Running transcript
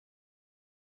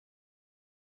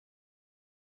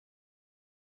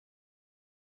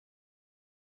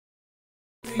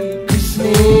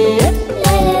कृष्णे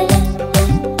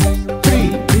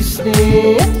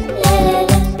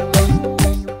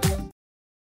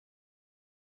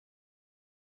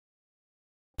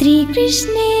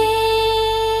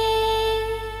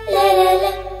ला ला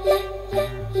ला ला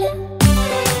ला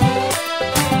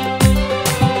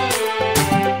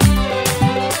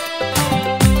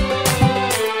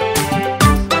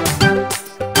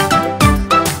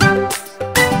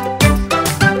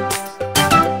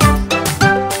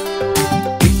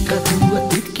इक्का दुआ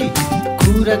तिर्की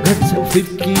कुरा गर्छन्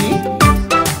फिर्की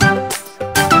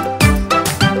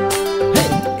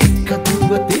इक्का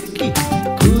दुआ तिर्की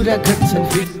कुरा गर्छन्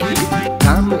फिर्की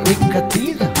काम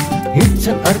एकातिर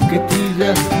हिँड्छन् अर्कोतिर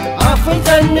आफै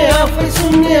जान्ने आफै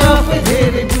सुन्ने आफै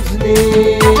धेरै बुझ्ने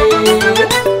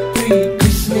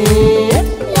कृष्णे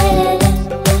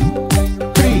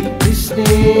कृष्णे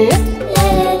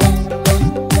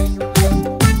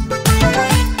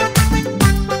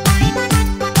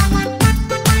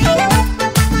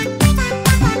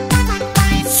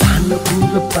सानो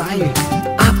कुरो पाए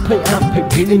आफै आफै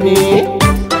भिड्ने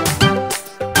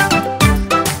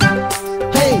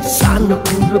सानो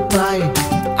कुरो पाए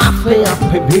आफै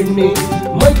आफै भिड्ने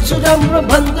मैछु राम्रो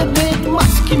भन्दा बेग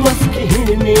मस्की मस्की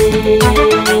हिँड्ने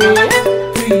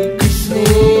कृष्णे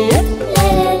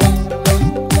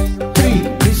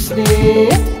कृष्णे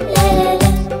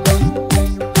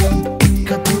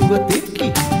एका दुआ तिर्की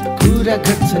कुरा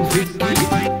गर्छन् फिर्की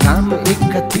काम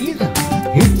एकातिर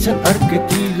हिँड्छन्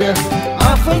अर्कोतिर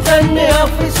आफै जान्ने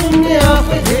आफै सुन्ने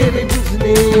आफै धेरै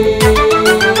बुझ्ने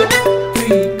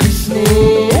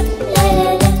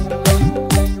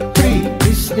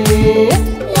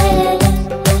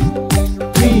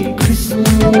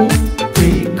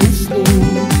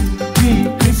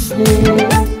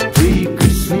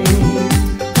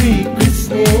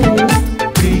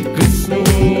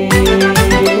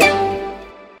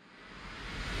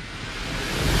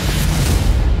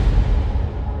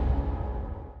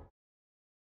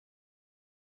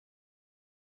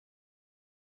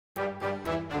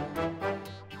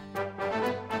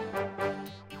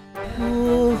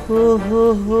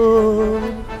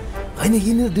होइन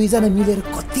यिनीहरू दुईजना मिलेर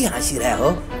कति हाँसिरहे हो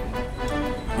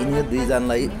यिनीहरू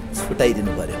दुईजनालाई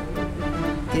छुटाइदिनु पर्यो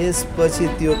त्यसपछि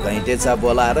त्यो घैँटेचा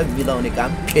बोलाएर मिलाउने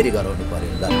काम फेरि गराउनु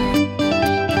पर्यो ल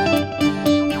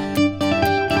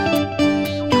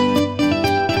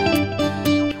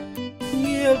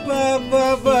ए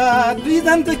बाबा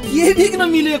दुईजना त के बिग्न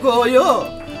मिलेको हो यो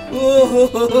ओहो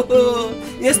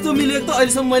यस्तो मिलेको त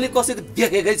अहिलेसम्म मैले कसैको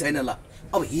देखेकै छैन ल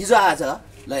अब हिजो आज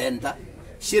ल हेर्नु त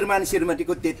श्रीमान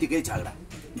श्रीमतीको त्यत्तिकै झगडा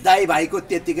दाइ भाइको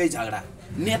त्यत्तिकै झगडा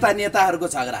नेता नेताहरूको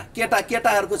झगडा केटा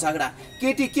केटाहरूको झगडा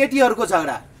केटी केटीहरूको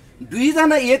झगडा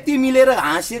दुईजना यति मिलेर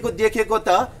हाँसेको देखेको त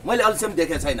मैले अहिलेसम्म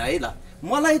देखेको छैन है ल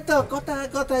मलाई त कता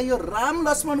कता यो राम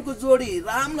लक्ष्मणको जोडी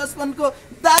राम लक्ष्मणको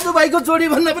दाजुभाइको जोडी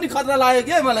भन्न पनि खतरा लाग्यो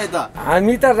क्या मलाई त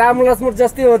हामी त राम लक्ष्मण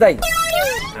जस्तै हो दाइ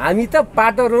हामी त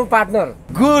पार्टनर हो पार्टनर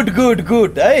गुड गुड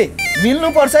गुड है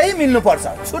मिल्नुपर्छ है मिल्नुपर्छ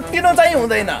छुट्टिनु चाहिँ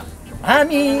हुँदैन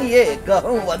हामी एक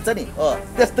हौँ भन्छ नि हो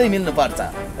त्यस्तै मिल्नुपर्छ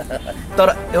तर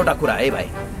एउटा कुरा है भाइ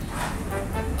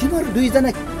तिमीहरू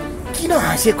दुईजना किन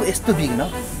हाँसेको यस्तो बिग्न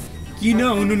किन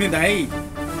हुनु नि दाइ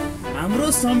हाम्रो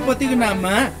सम्पत्तिको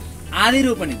नाममा आधी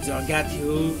रोपनी जग्गा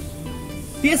थियो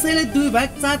त्यसैले दुई भाग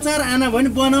चार आना भने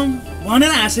बनाऊ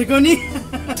भनेर हाँसेको नि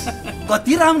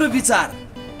कति राम्रो विचार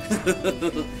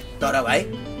तर भाइ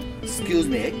एक्सक्युज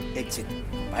मी एकछिन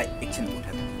भाइ एकछिन उठा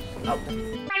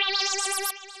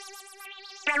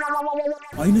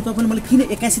होइन तपाईँले मलाई किन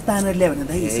 81 तानेर ल्यायो भने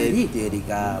दाइ यसरी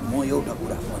तेरिका म एउटा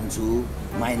कुरा भन्छु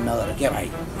माइन्ड नगर क्या भाइ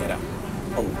हेर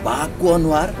अब बाघको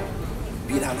अनुहार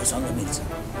बिरालोसँग मिल्छ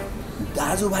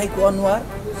दाजुभाइको अनुहार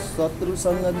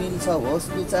शत्रुसँग मिल्छ होस्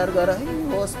विचार गर है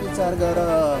होस् विचार गर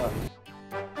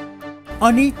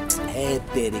अनि हे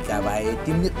तेरिका भाइ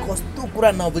तिमीले कस्तो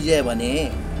कुरा नबुझ्यो भने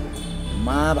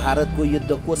महाभारतको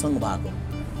युद्ध कोसँग भएको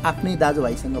आफ्नै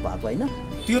दाजुभाइसँग भएको होइन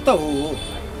त्यो त हो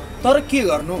तर के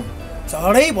गर्नु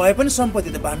झडै भए पनि सम्पत्ति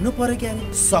त बाँड्नु पर्यो क्या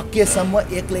सकेसम्म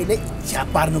एक्लैले झ्याप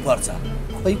पार्नु पर्छ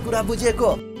खै कुरा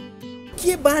बुझेको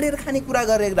के बाँडेर खाने कुरा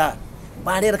गरेर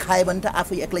बाँडेर खायो भने त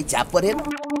आफै एक्लै झ्याप परेन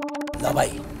ल भाइ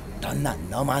धन्ना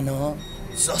नमान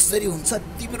जसरी हुन्छ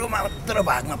तिम्रो मात्र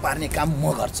भागमा पार्ने काम म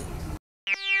गर्छु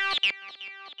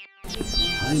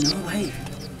होइन भाइ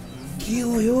के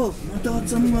हो यो म त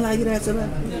अचम्म लागिरहेछ बा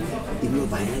तिम्रो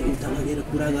भाइलाई उता लगेर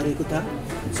कुरा गरेको त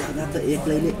जग्गा त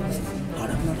एक्लैले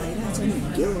हडप्न लागिरहेछ नि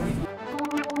के हो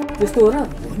त्यस्तो हो र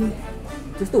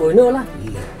त्यस्तो होइन होला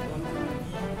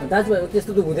दाजुभाइ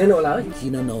त्यस्तो त हुँदैन होला है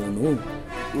किन नहुनु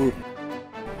ऊ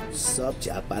सब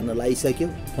छ्याप पार्न लागिसक्यो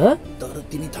हँ तर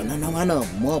तिमी धन्न नमान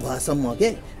म भएसम्म के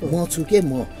म छु के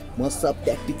म सब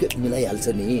ट्याक्टिक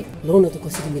मिलाइहाल्छु नि लौ न त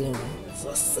कसरी मिलाउनु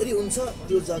जसरी हुन्छ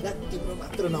त्यो जग्गा तिम्रो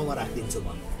मात्र नाउँमा राखिदिन्छु म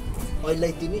अहिले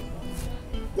तिमी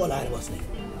बोलाएर बस्ने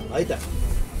है त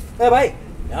ए भाइ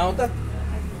यहाँ आऊ त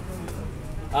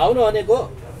आउनु भनेको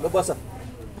ल बस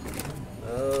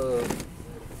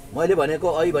मैले भनेको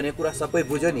ऐ भनेको कुरा सबै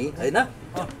बुझ्यो नि हैन ओ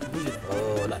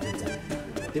ल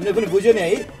तिमीले पनि बुझ्यो नि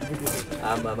है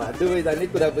आमामा दुवैजनाले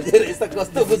कुरा बुझेर यस्तो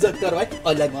कस्तो बुझत गर भाइ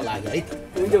अहिले म लाग्यो है त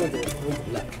हुन्छ हुन्छ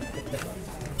ल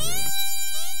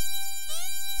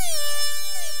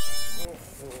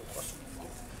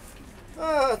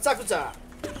चाकुचा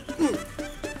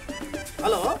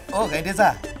हेलो ओ घैटेचा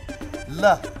ल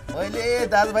मैले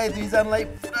दाजुभाइ दुईजनालाई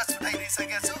पुरा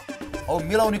छुटाइदिइसकेको छु हो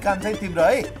मिलाउने काम चाहिँ तिम्रो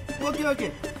है ओके ओके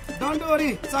डोन्ट वरी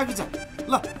चाकुचा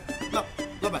ल ल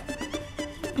ल भाइ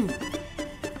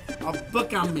अब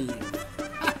काम मिल्ने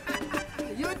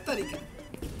यो तरिका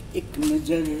एक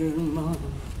नजरमा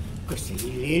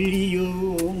कसैले लियो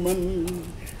मन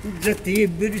जति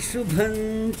बिर्सु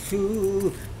भन्छु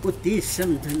उति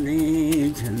सम्झने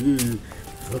झन्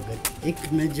भगत एक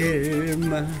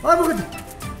नजरमा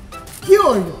के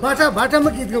हो बाटामा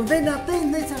गीत गाउँदै नाच्दै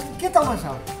हिँड्दैछ के तमासा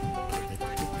हो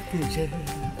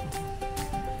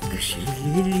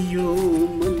कसैले लियो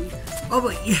मन अब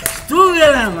यस्तो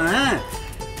बेलामा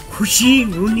खुसी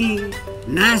हुने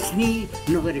नाच्ने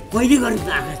नगरे कहिले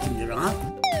गर्ने आँखा चिनेर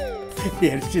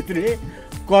हेर चित्रे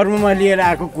कर्ममा लिएर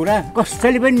आएको कुरा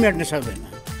कसैले पनि मेट्न सक्दैन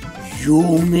यो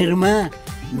उमेरमा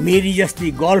मेरी जस्ती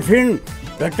गर्लफ्रेन्ड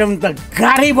भेट्टाउनु त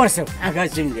गाह्रै पर्छ आँखा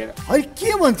चिम्लेर है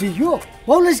के भन्छ यो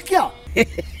बाउले क्या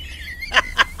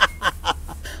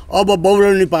अब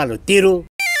बौलाउने पालो तेरो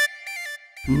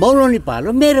बौलाउने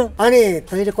पालो मेरो अनि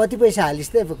तैँले कति पैसा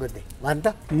हालिस् त पकुर्दै भन्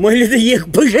त मैले त एक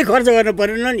पैसा खर्च गर्नु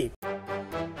परेन नि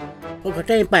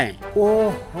घटाइ पाएँ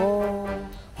ओहो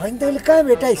होइन तैँले कहाँ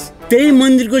भेटाइस् त्यही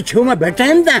मन्दिरको छेउमा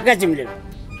भेटाएँ नि त आँखा चिम्लेर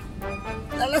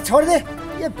ल छोड्दे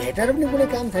यो भेटेर पनि कुनै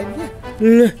काम छैन कि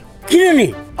किन नि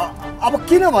अब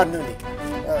किन भन्नु नि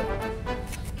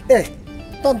ए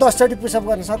त 10 चोटि पुसअप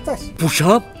गर्न सक्छस्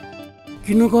पुसअप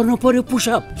किन गर्नु पर्यो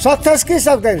पुसअप सक्छस् कि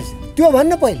सक्दैनस् त्यो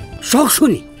भन्न पहिले सक्छु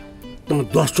नि त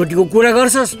 10 चोटिको कुरा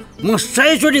गर्छस् म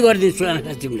 100 चोटि गरिदिन्छु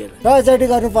आँखा चिम्लेर 100 चोटि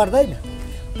गर्नु पर्दैन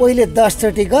पहिले 10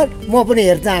 चोटि गर म पनि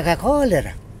हेर्छु आँखा खोलेर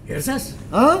हेर्छस्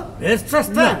हेर्छस्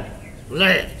त ल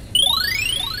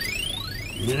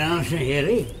मेरो आउँछ हेर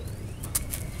है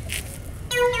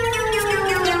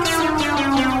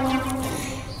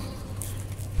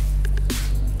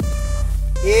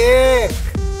एक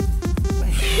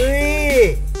दुई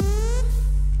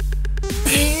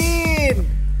तीन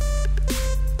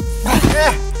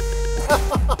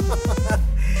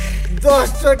 10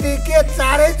 चोटि के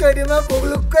 4 चोटिमा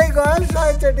पुग्लुक्कै गयो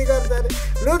 100 चोटि गर्दा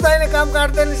लु तैँले काम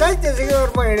काट्दैन सायद त्यसैले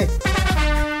म हिँडेँ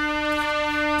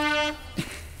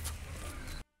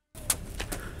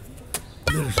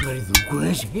मेरो शरीर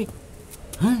गएछ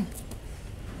है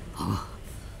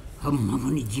अब म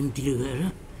पनि जिमतिर गएर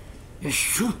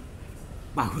यसो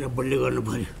पाखुरा बल्ले गर्नु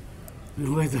पर्यो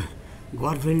नभए त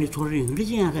गर्लफ्रेन्डले छोडेर हिँड्दै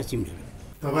चाहिँ आँखा चिम्लेर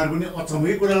तपाईँहरू पनि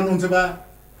अचम्मै कुरा गर्नुहुन्छ बा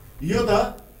यो त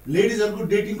लेडिजहरूको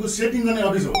डेटिङको सेटिङ गर्ने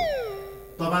अफिस हो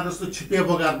तपाईँ जस्तो छिपिया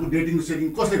बोकाहरूको डेटिङको सेटिङ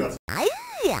कसले गर्छ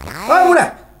बुढा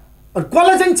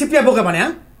कसलाई चाहिँ छिपिया बोका भने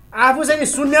आफू चाहिँ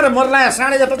शून्य र मर्लाया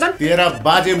साँडे जस्तो छन् तेरा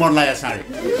बाजे मर्लाया साँडे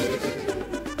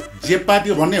जे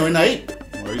पात्यो भन्ने होइन है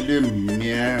मैले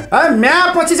म्या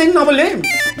पछि चाहिँ नबोल्ने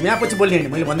म्या पछि बोल्ने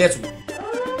होइन मैले भन्दैछु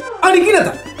अनि किन त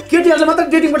केटीहरूले मात्र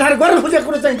डेटिङ पठाएर गर्न खोजेको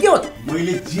कुरो चाहिँ के हो त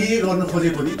मैले जे गर्न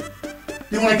खोजेको नि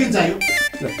त्यो मलाई किन चाहियो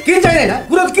किन चाहिँदैन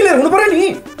कुरो क्लियर हुनु पर्यो नि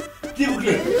के को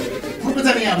क्लियर खुब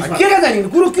जाने यहाँ के का चाहिने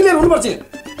कुरो क्लियर हुनुपर्छ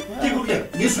के को क्लियर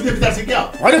ये सुते विचार से क्या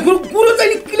होइन कुरो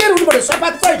चाहिँ क्लियर हुनु पर्यो सफा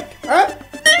चाहिँ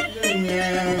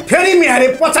फेरि म्यारे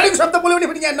पछाडिको शब्द बोल्यो भने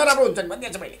फेरि यहाँ नराम्रो हुन्छ नि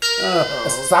भनिदिएछ मैले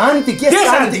शान्ति के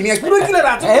शान्ति कुरो क्लियर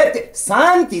आछ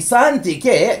शान्ति शान्ति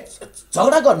के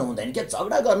झगडा गर्नु हुँदैन के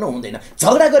झगडा गर्नु हुँदैन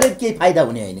झगडा गरेर केही फाइदा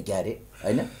हुने होइन के अरे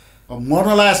होइन मर्न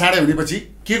लाया साँडे भनेपछि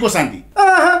के को शान्ति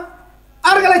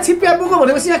अर्कालाई छिप्पिया बोको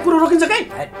भनेपछि यहाँ कुरो रोकिन्छ कहीँ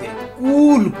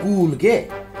कुल के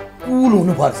कुल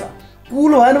हुनुपर्छ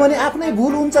कुल भएन भने आफ्नै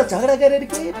भुल हुन्छ झगडा गरेर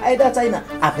केही फाइदा छैन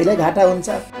आफैलाई घाटा हुन्छ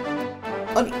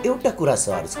अनि एउटा कुरा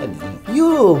सर छ नि यो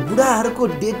बुढाहरूको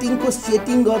डेटिङको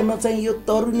सेटिङ गर्न चाहिँ यो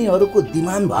तरुणीहरूको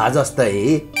डिमान्ड भए जस्तै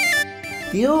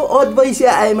त्यो अद्वैस्य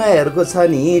आइमाहरूको छ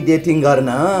नि डेटिङ गर्न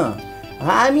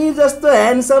हामी जस्तो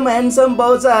ह्यान्डसम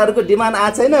बाउचाहरूको डिमान्ड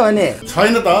आएको छैन भने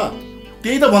छैन त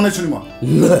त्यही त भन्दैछु नि म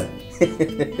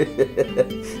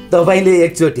तपाईँले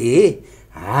एकचोटि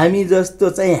हामी जस्तो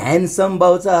चाहिँ ह्यान्डसम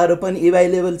बाउचाहरू पनि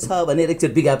एभाइलेबल छ भनेर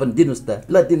एकचोटि विज्ञापन दिनुहोस् त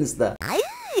ल दिनुहोस् त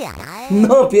न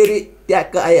फेरि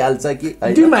ट्याक्क आइहाल्छ कि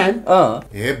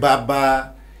हे बाबा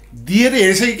दिएर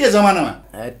हेर्छ कि के जमानामा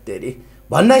तेरि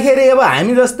भन्दाखेरि अब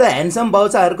हामी जस्तो ह्यान्डसम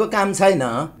बाउचाहरूको काम छैन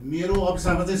मेरो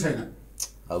अफिसमा चाहिँ छैन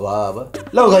अब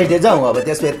ल घैटे जाउँ अब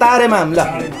त्यसपछि तारेमा हामी ल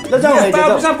जाउँ घैटे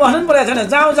बस्नु परेको छैन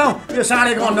जाउँ यो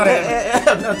साँडेको अन्डर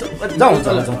जाउँ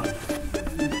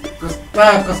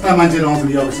कस्ता मान्छेहरू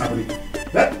आउँछन् यो अफिसमा पनि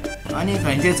अनि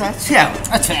घैटे छ्या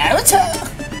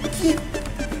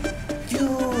त्यो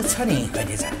छ नि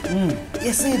घैटे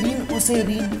यसै ऋण उसै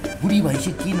ऋण बुढी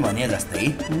भैँसी किन भने जस्तै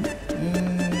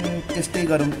त्यस्तै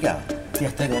गरौँ क्या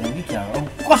त्यस्तै गरौँ कि क्या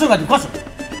कसो गर्ने कसो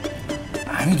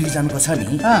हामी दुईजनाको छ नि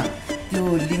त्यो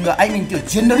लिङ्ग आई मिन त्यो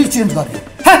जेन्डरै चेन्ज गर्ने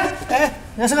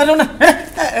यसो गरौँ न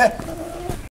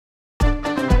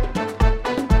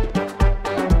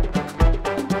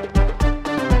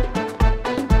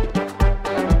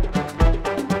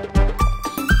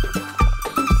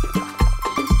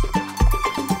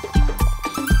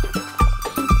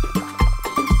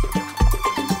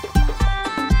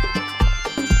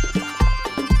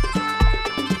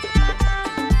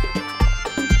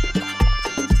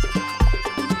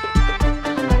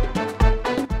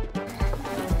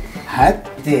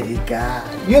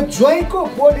यो ज्वाइँको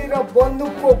बोली र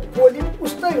बन्दुकको बोली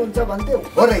उस्तै हुन्छ भन्थे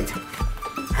हो रहेछ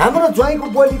हाम्रो ज्वाइँको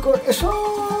बोलीको यसो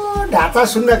ढाँचा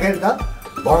सुन्दाखेरि त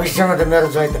भविष्यमा त मेरो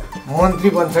ज्वाइँ त मन्त्री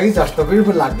बन्छ कि जस्तो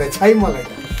पनि लाग्दैछ है मलाई त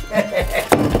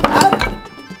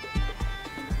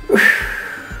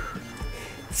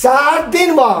 4 दिन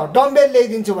भयो डम्बेल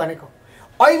ल्याइदिन्छु भनेको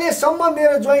अहिलेसम्म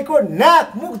मेरो ज्वाइँको नाक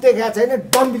मुख देखाएको छैन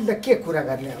डम्बेल त के कुरा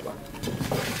गर्ने अब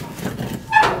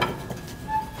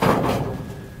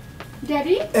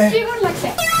Daddy, के गर्नु लाग्छ?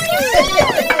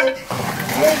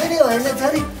 केही पनि होइन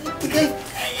छोरी ठिकै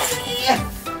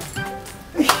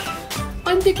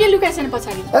अनि त्यो के लुकाएछन्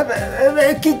पछाडि?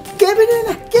 केही पनि होइन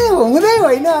के हुँदै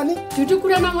होइन अनि झुटो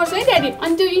कुरा नगर्छ है ड्याडी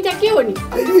अनि त्यो इँटा के हो नि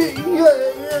यो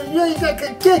इँटा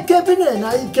के पनि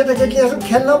होइन केटाकेटीहरू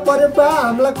खेल्न पर्यो बा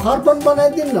हामीलाई खरपन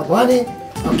बनाइदिनु न भने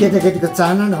केटाकेटीको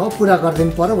चाहना न हो पुरा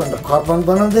गरिदिनु पर्यो भनेर खरपन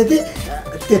बनाउँदै थिएँ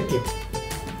त्यति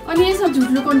अनि यसमा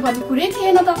झुट लुकाउनु पर्ने कुरै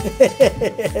थिएन त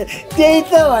त्यही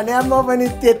त भने म पनि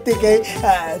त्यत्तिकै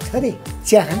छोरी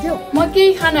चिया खान्थ्यौ म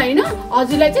केही खान होइन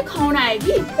हजुरलाई चाहिँ खुवाउन आएँ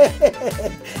कि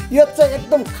यो चाहिँ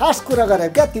एकदम खास कुरा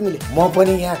गरे क्या तिमीले म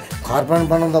पनि यहाँ खरपन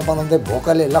बनाउँदै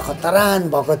भोकले लखतरान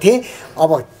भएको थिएँ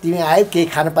अब तिमी आयो केही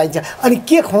खान पाइन्छ अनि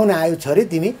के खुवाउन आयो छोरी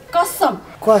तिमी कसम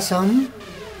कसम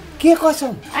के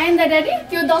कसम आइन्दा ड्याडी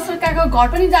त्यो दशरथको घर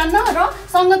पनि जान्न र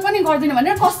सङ्गत पनि गर्दिन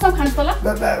भनेर कसम खानुस् त ल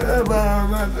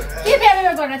के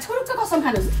बेला गरेर छोरुक्क कसम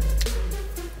खानुस्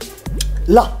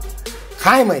ल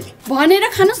खाएँ मैले भनेर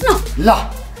खानुस् न ल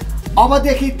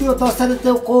अबदेखि त्यो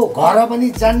दशरथको घर पनि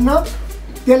जान्न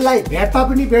त्यसलाई भेट्दा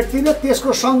पनि भेट्दिन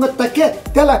त्यसको सङ्गत त के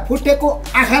त्यसलाई फुटेको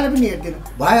आँखाले पनि हेर्दिन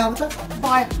भयो अब त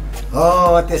भयो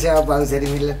हो त्यसै अब बाउछेरी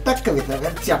मिलेर टक्क भित्र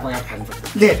गएर चिया पकाएर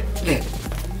खानुपर्छ ले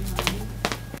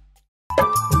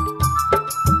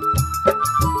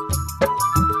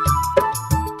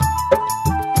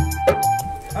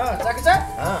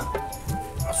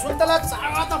सुन्तला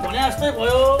चावा त भने जस्तै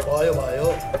भयो भयो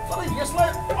तर यसलाई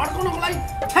अड्काउनको लागि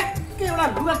ठ्याक्कै एउटा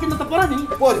लुगा किन्न त पर्यो नि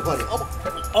पर्यो अब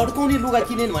अड्काउने लुगा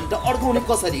किनेन भने त अड्काउने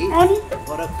कसरी अनि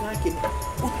तर कहाँ किने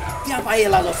त्यहाँ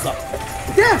पाइएला जस्तो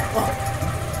त्यहाँ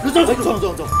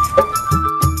जाउँ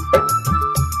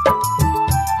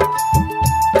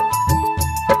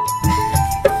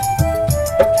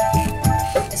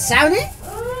साउनी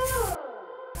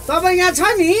तपाईँ यहाँ छ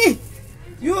नि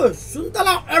यो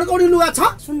सुन्तला अड्काउने लुगा छ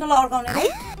सुन्तला अड्काउने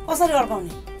कसरी अड्काउने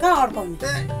कहाँ अड्काउने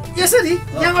यसरी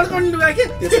यहाँ अड्काउने लुगा के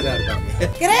त्यसरी अड्काउने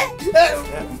के रे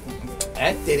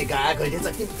तेरि कहाँ गइले छ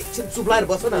कि एकछिन चुप लाएर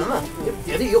बस न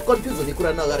धेरै यो कन्फ्युज हुने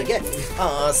कुरा नगर क्या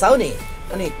साउनी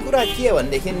अनि कुरा के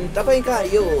भनेदेखि तपाईँका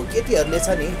यो केटीहरूले छ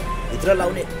नि भित्र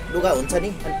लाउने लुगा हुन्छ नि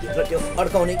अनि भित्र त्यो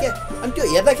अड्काउने क्या अनि त्यो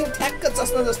हेर्दाखेरि ठ्याक्क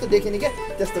चस्मा जस्तो देखिने क्या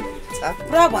त्यस्तो छ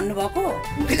ब्रा भन्नुभएको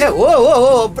हो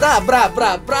ब्रा ब्रा ब्रा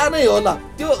ब्रा नै हो ल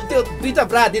त्यो दुईटा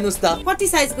ब्रा दिनुहोस् त कति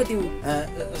साइजको तिमी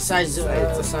साइज 100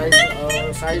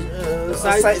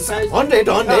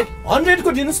 को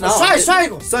दिनुहोस् न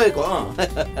 100 को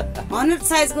 100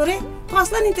 साइजको रे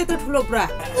कसलाई नि त्यत्रो ठुलो ब्रा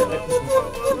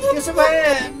त्यसो भए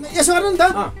यसो गर्नु नि त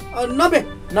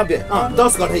 90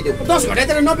 10 घटाइदेऊ 10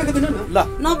 घटाइदिएर 90 को दिनु न ल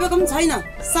 90 को पनि छैन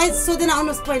साइज सोधेन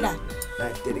आउनुहोस् पहिला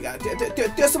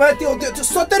त्यसो भए त्यो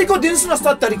 70 को दिनुहोस् न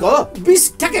 70 को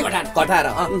 20 ठ्याक्कै घटाएर ल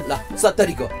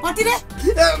 70 को कति रे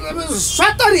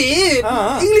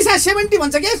 70 इंग्लिशमा 70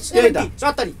 भन्छ के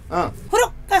 70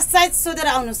 फुरुक्क साइज सोधेर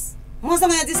आउनुहोस्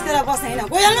मसँग यहाँ जिस्केर बस्न हैन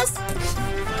गइहाल्नुहोस्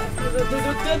त्यो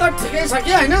त ठिकै छ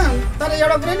कि होइन तर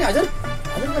एउटा कुरा नि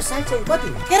हजुरको साइज चाहिँ कति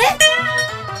के रे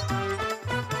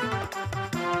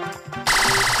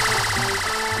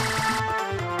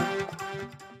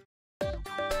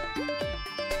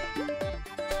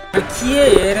के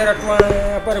हेरेर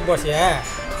पर बस्या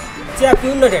चिया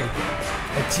पिउँ न ड्याडी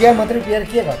चिया मात्रै पिएर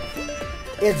के गर्नु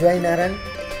ए ज्वाइँ नारायण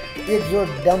एक जो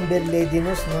डम्बेल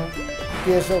ल्याइदिनुहोस् न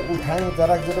त्यसो उठाउँ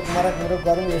जरक मरक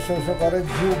गरौँ यसो गरेर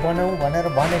जिउ बनाऊँ भनेर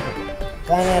भनेको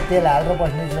काँडा तेल हालेर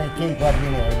बस्ने चाहिँ केही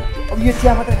गरिदिने होइन अब यो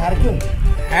चिया मात्रै खाएर के हुन्छ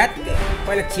ह्याट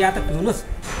पहिला चिया त पिउनुहोस्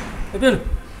पिउनु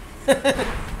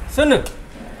सुन्नु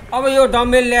अब यो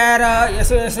डम्बेल ल्याएर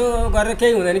यसो गरेर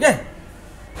केही हुँदैन क्या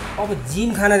अब जिम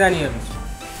खान जाने हेर्नुहोस्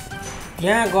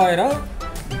त्यहाँ गएर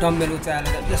डम्बेल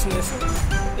उचालेर यसो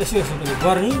पनि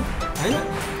गर्ने होइन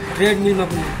ट्रेडमिलमा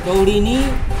पनि दौडिने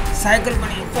साइकल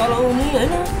पनि चलाउने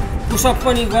होइन पुसअप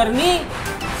पनि गर्ने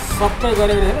सबै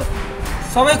गरेर हेर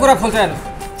सबै कुरा फुल्छ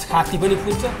हेर्नुहोस् छाती पनि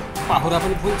फुल्छ पाखुरा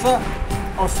पनि फुल्छ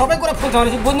अब सबै कुरा फुल्छ भने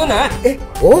चाहिँ बुझ्नु न ए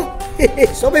हो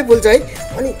सबै फुल्छ है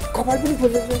अनि कपाल पनि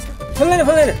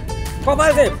फुल्दैन कपाल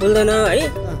चाहिँ फुल्दैन है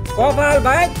कपाल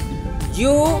बाहेक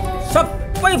जिउ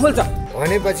सबै फुल्छ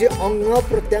भनेपछि अङ्ग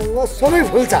प्रत्यङ्ग सबै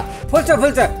फुल्छ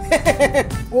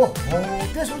ओहो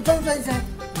त्यसो चाहिन्छ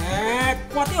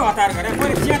कति हतार गरे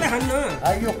मैले चिया त खान्न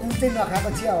यो कुन चाहिँ नखाएको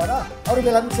चिया हो र अरू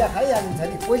बेला पनि चिया खाइहालिन्छ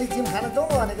नि पहिले जिम खान जाउँ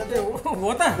भनेको चाहिँ हो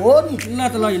त हो नि ल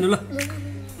त ल हिँड्नु ल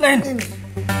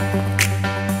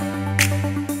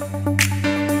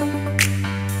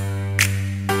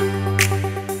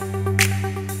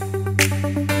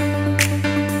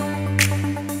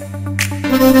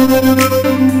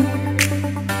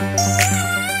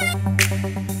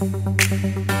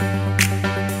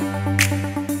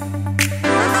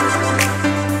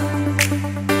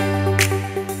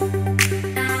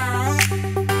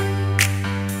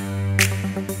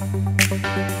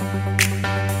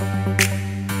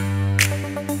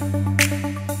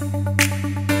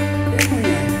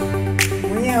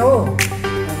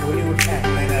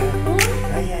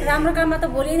राम्रो काममा त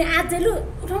भोलि नि आज लु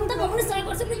उठाउनु त पनि सही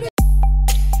गर्छ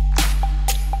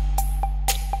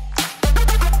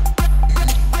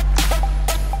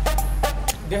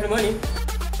देख्नु नि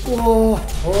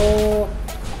ओहो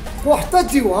कस्तो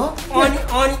जिउ अनि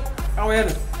अब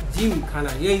हेर्नु जिम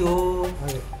खाना यही हो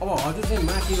अब हजुर चाहिँ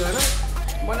माथि गएर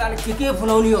मलाई अलिक के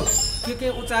फुलाउने हो के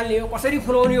उचाल्ने हो कसरी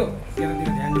फुलाउने हो त्यतातिर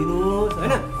ध्यान दिनुहोस्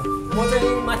होइन म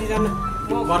चाहिँ माथि जान्न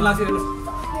म घर लाग्छु हेर्नुहोस्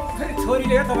फेरि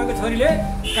छोरीले तपाईँको छोरीले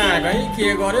कहाँ गई के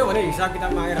गर्यो भने हिसाब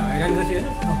किताब मागेर हैरान गर्छु होइन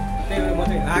त्यही भएर म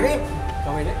चाहिँ लागेँ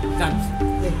तपाईँले जानुहोस्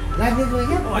लाग्ने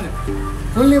क्या हजुर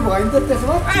फुल्ने भयो नि त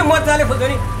त्यसो भए मजाले फुल्छ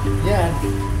नि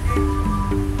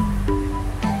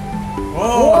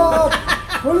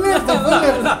फुल्ने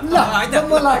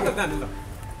म लाग्यो के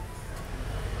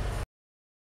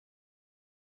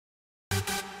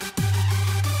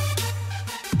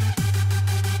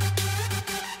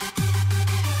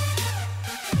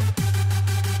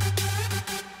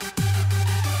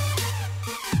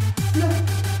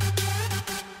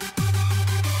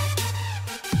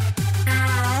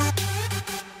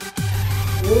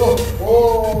हो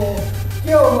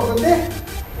मुकुन्दे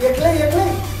एक्लै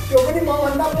त्यो पनि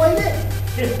मभन्दा पहिले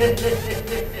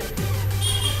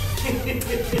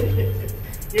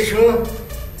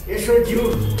यसो जिउ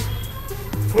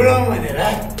फुलाउँ भनेर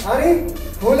अनि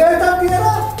फुलेर त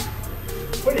तेरो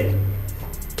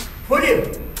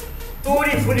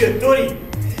फुल्यो तोरी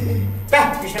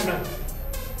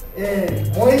ए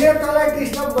मैले तँलाई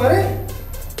डिस्टर्ब गरेँ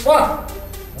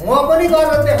म पनि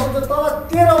गरेर देखाउँछु तल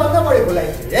 13 भन्दा बढी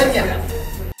फुलाइन्छु हेर यहाँ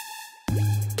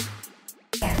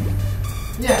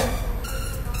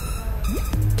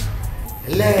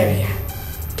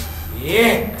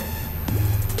एक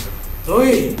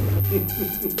दुई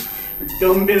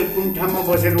डम्बेल कुन ठाउँमा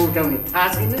बसेर उठाउने थाहा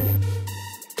छैन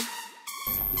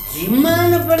जिम्मा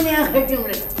नपर्ने आँखा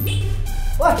तिम्रो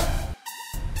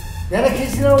मेरो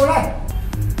खिच्न उडा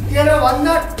 13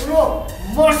 भन्दा ठुलो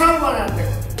मसल बनाएर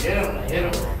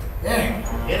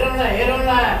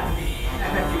हेरौँला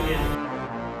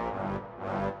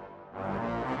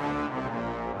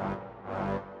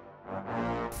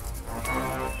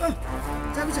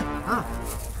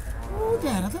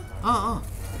त्यहाँ हेर त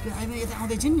त्यो आइमा यता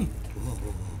आउँदैछन् नि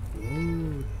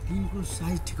तिनको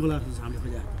साइज ठिक लाग्छ हामीले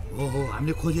खोजेर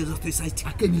हामीले खोजे जस्तै साइज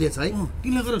ठ्याक्कै मिलेछ है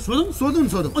तिमीलाई गएर सोधौँ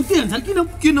अनि त्यही अनुसार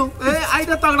किन ए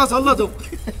आइटा तगडा छ ल जाउँ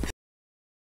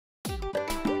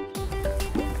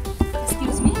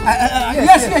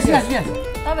यस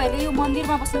तपाईहरुले यो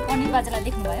मन्दिरमा बस्ने पण्डित बाजेलाई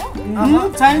देख्नुभयो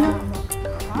छैन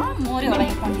मोरे होला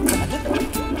यो पण्डित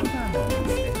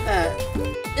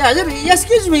ए हजुर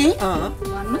एक्सक्युज मी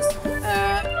भन्नुस्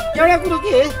एउटा कुरो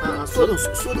के सोधौँ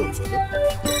सोधौँ सोधौँ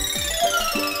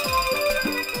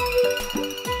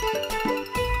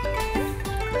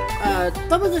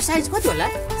तपाईँको साइज कति होला?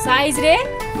 साइज रे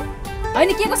होइन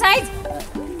के को साइज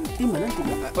तिमी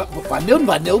भन न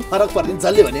भन्ने फरक पर्दैन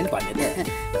जसले भने नि भन्ने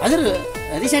हजुर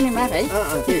रिसानी माफ है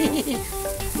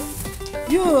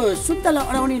यो सुन्तला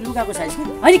अडाउने लुगाको साइज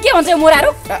होइन के भन्छ यो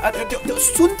मोराहरू त्यो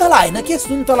सुन्तला होइन के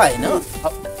सुन्तला होइन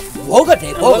भोगटे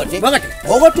भोगटे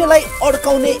भोगटेलाई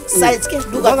अड्काउने साइज के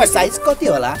लुगाको साइज कति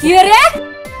होला के रे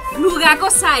लुगाको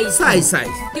साइज साइज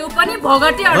साइज त्यो पनि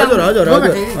भोगटे हजुर हजुर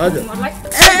हजुर हजुर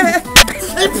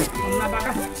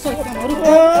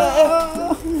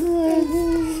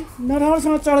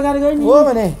नराम्रोसँग चड्गाएर गयो नि हो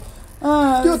भने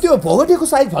त्यो भोगटेको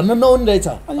साइज भन्न नहुने रहेछ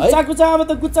चाकुचा अब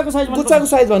त गुच्चाको साइज गुच्चाको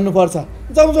साइज भन्नुपर्छ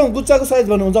जाउँ गुच्चाको साइज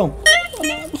भनौँ जाउँ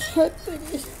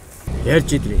हेर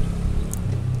चित्रे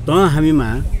त हामीमा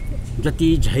जति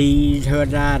झै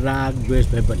झगडा राग द्वेष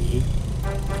भए पनि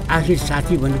आखिर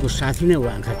साथी भनेको साथी नै हो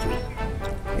आँखा थियो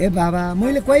ए बाबा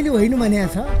मैले कहिले होइन भनेको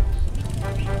छ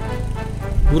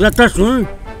कुरा त सुन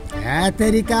ह्या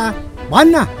तेरिका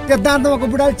भन्न त्यो दाँतमाको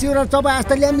बुढाले चिउरा चपाए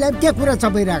जस्तो ल्याम के कुरा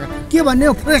चपाइरहेको के भन्ने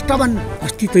हो फ्रेस्ट भन्न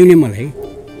अस्ति तैँले मलाई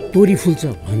तोरी फुल्छ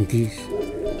भन्थिस्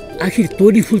आखिर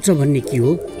तोरी फुल्छ भन्ने के हो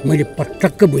मैले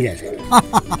पटक्क बुझाएको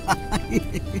छैन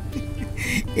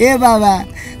ए बाबा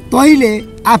तैँले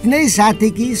आफ्नै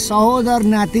साथीकी सहोदर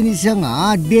नातिनीसँग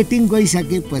डेटिङ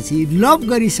गइसकेपछि लभ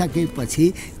गरिसकेपछि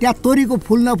त्यहाँ तोरीको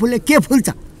फुल नफुले के फुल्छ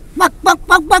पक पक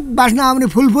पक पक बाँच्न आउने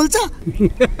फुल फुल्छ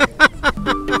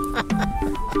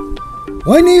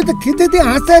होइन यो त खिच्दै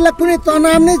हाँस्दैलाई कुनै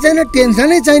तनाव नै छैन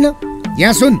टेन्सनै छैन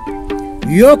यहाँ सुन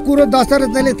यो कुरो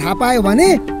दशरथले थाहा पायो भने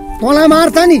तँलाई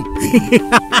मार्छ नि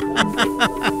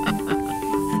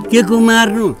के को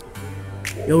मार्नु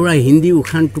एउटा हिन्दी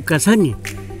उखान टुक्का छ नि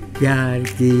प्यार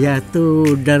किया तो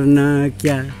डरना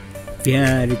क्या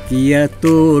प्यार किया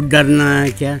तो डरना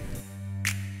क्या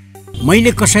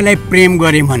मैले कसैलाई प्रेम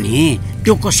गरेँ भने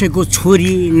त्यो कसैको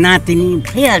छोरी नातिनी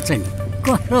भइहाल्छ नि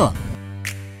कसो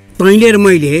तैँले र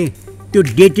मैले त्यो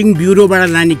डेटिङ ब्युरोबाट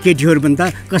लाने केटीहरू पनि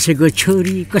त कसैको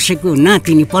छोरी कसैको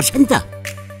नातिनी पर्छ नि त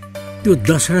त्यो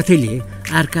दशरथले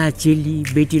अर्का चेली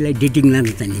बेटीलाई डेटिङ लान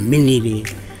त नि मिल्ने रे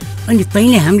अनि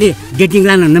तैँले हामीले डेटिङ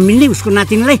लान नमिल्ने उसको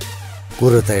नातिनीलाई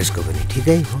कुरो त यसको पनि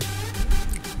ठिकै हो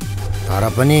तर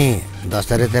पनि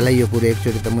दशरथलाई यो कुरो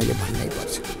एकचोटि त मैले भन्नै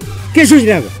पर्छ के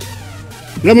सोचिरहेको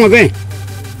ल म गएँ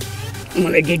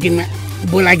मलाई डेटिङमा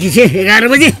बोलाकी छ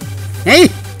 11 बजे है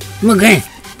म गएँ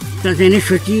त चाहिँ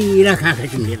सोचिरहेको आँखा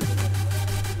चिन्देर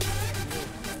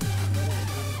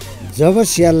जब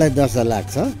स्याललाई दशा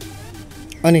लाग्छ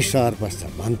अनि सहर पस्छ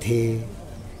भन्थे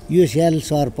यो स्याल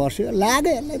सहर पस्यो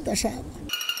लाग्यो यसलाई दशा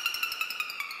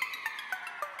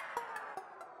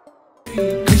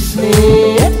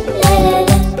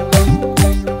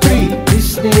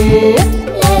KISNE